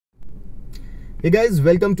Hey guys,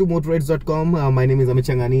 welcome to motorides.com. My name is Amit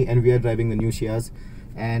Changani and we are driving the new Ciaz.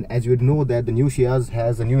 And as you would know that the new Ciaz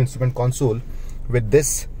has a new instrument console with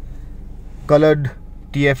this colored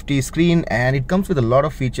TFT screen, and it comes with a lot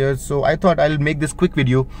of features. So I thought I'll make this quick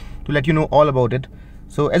video to let you know all about it.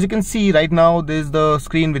 So as you can see right now, there's the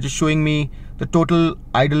screen which is showing me the total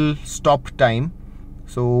idle stop time.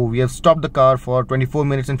 So we have stopped the car for 24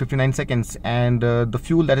 minutes and 59 seconds, and the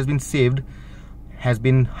fuel that has been saved has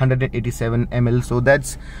been 187 ml. So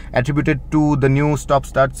that's attributed to the new stop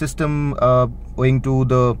start system, owing to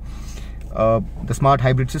the smart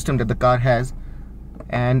hybrid system that the car has.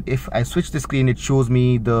 And if I switch the screen, it shows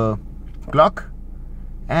me the clock,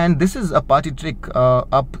 and this is a party trick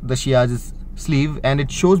up the Ciaz's sleeve, and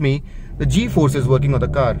it shows me the G forces working on the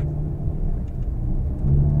car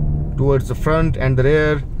towards the front and the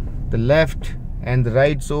rear, the left and the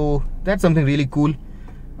right. So that's something really cool.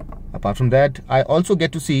 Apart from that, I also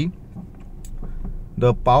get to see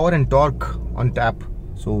the power and torque on tap.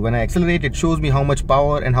 So when I accelerate, it shows me how much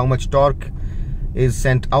power and how much torque is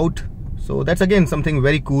sent out. So that's again something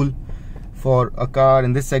very cool for a car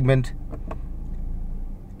in this segment.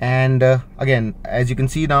 And again, as you can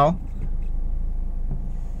see now,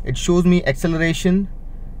 it shows me acceleration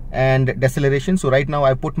and deceleration. So right now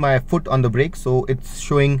I put my foot on the brake, so it's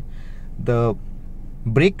showing the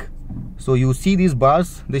brake. So you see these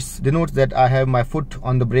bars, this denotes that I have my foot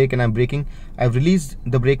on the brake and I'm braking. I've released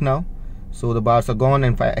the brake now, so the bars are gone,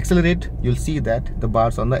 and if I accelerate, you'll see that the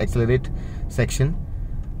bars on the accelerate section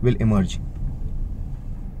will emerge.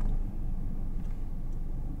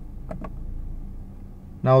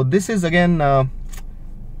 Now this is again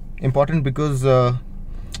important because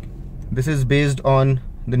this is based on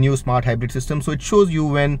the new smart hybrid system. So it shows you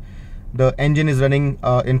when the engine is running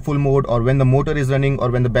in full mode, or when the motor is running,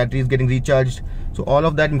 or when the battery is getting recharged. So all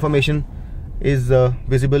of that information is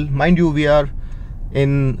visible. Mind you, we are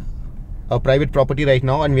in a private property right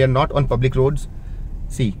now and we are not on public roads.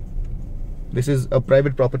 See, this is a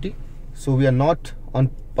private property, so we are not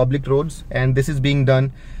on public roads, and this is being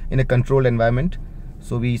done in a controlled environment.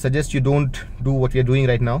 So we suggest you don't do what we are doing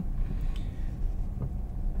right now.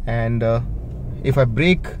 And if I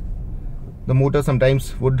brake, the motor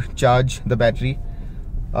sometimes would charge the battery.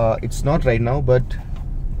 It's not right now, but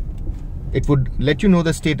it would let you know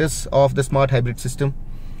the status of the smart hybrid system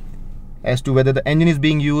as to whether the engine is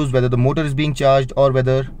being used, whether the motor is being charged, or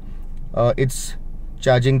whether it's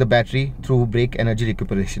charging the battery through brake energy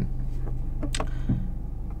recuperation.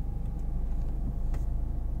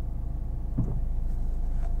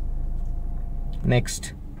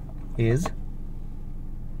 Next is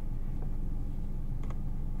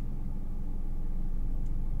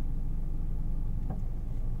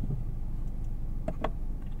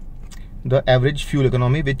the average fuel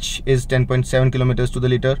economy, which is 10.7 kilometers to the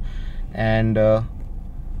liter, and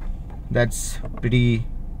that's pretty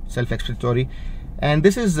self-explanatory. And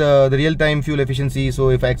this is the real-time fuel efficiency.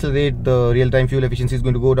 So if I accelerate, the real-time fuel efficiency is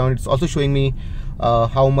going to go down. It's also showing me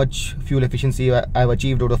how much fuel efficiency I've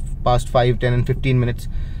achieved over the past 5, 10 and 15 minutes.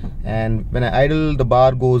 And when I idle, the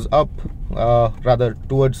bar goes up, rather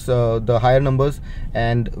towards the higher numbers,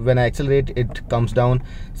 and when I accelerate, it comes down.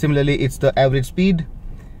 Similarly, it's the average speed,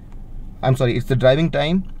 it's the driving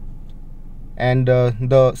time, and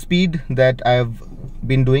the speed that I've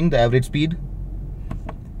been doing, the average speed.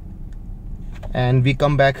 And we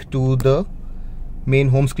come back to the main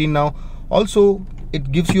home screen now. Also,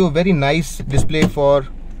 it gives you a very nice display for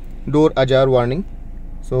door ajar warning.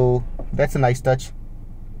 So that's a nice touch,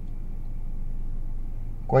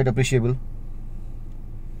 quite appreciable.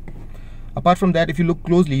 Apart from that, if you look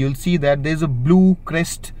closely, you'll see that there's a blue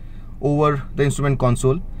crest over the instrument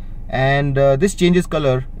console, and this changes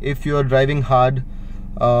color. If you're driving hard,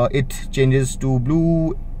 it changes to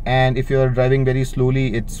blue, and if you're driving very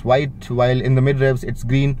slowly, it's white, while in the mid revs it's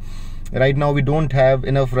green. Right now we don't have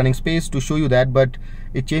enough running space to show you that, but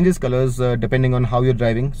it changes colors depending on how you're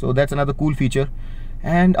driving. So that's another cool feature.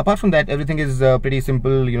 And apart from that, everything is pretty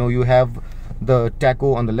simple. You know, you have the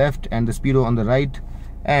tacho on the left and the speedo on the right,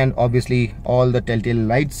 and obviously all the telltale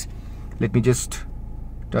lights. Let me just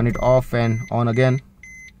turn it off and on again.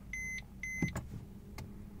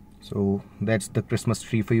 So that's the Christmas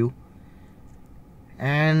tree for you,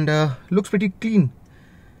 and looks pretty clean.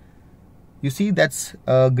 You see, that's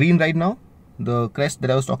green right now, the crest that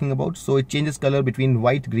I was talking about. So it changes color between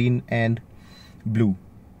white, green and blue.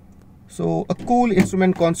 So a cool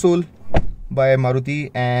instrument console by Maruti,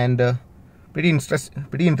 and pretty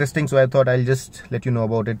interesting. So I thought I'll just let you know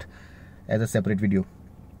about it as a separate video.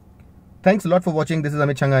 Thanks a lot for watching. This is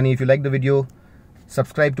Amit Changani. If you like the video,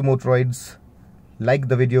 subscribe to Motorides, like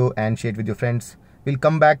the video and share it with your friends. We'll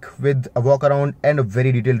come back with a walk around and a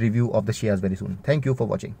very detailed review of the Ciaz very soon. Thank you for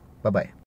watching. Bye bye.